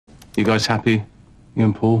You guys happy? You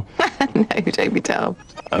and Paul? No, don't be told.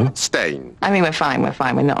 Oh? Stain. I mean, we're fine.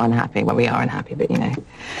 We're not unhappy. Well, we are unhappy, but, you know.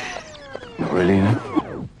 Not really, you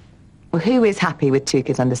know? Well, who is happy with 2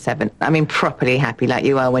 kids under 7? I mean, properly happy, like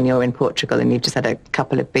you are when you're in Portugal and you've just had a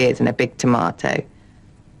couple of beers and a big tomato.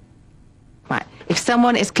 Right. If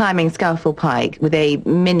someone is climbing Scafell Pike with a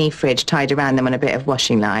mini fridge tied around them on a bit of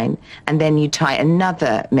washing line, and then you tie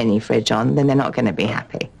another mini fridge on, then they're not going to be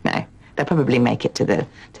happy. No. They'll probably make it to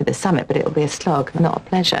the summit, but it'll be a slog, not a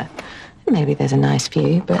pleasure. Maybe there's a nice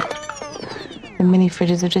view, but the mini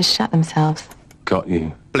fridges have just shut themselves. Got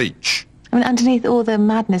you. Bleach. I mean, underneath all the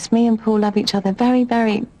madness, me and Paul love each other very,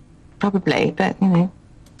 very, probably, but, you know,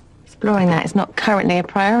 exploring that is not currently a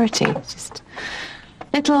priority. It's just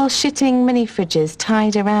little shitting mini fridges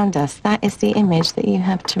tied around us. That is the image that you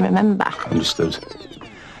have to remember. Understood.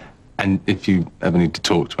 And if you ever need to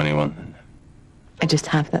talk to anyone? I just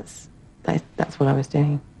have. That's what I was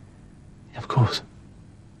doing. Of course.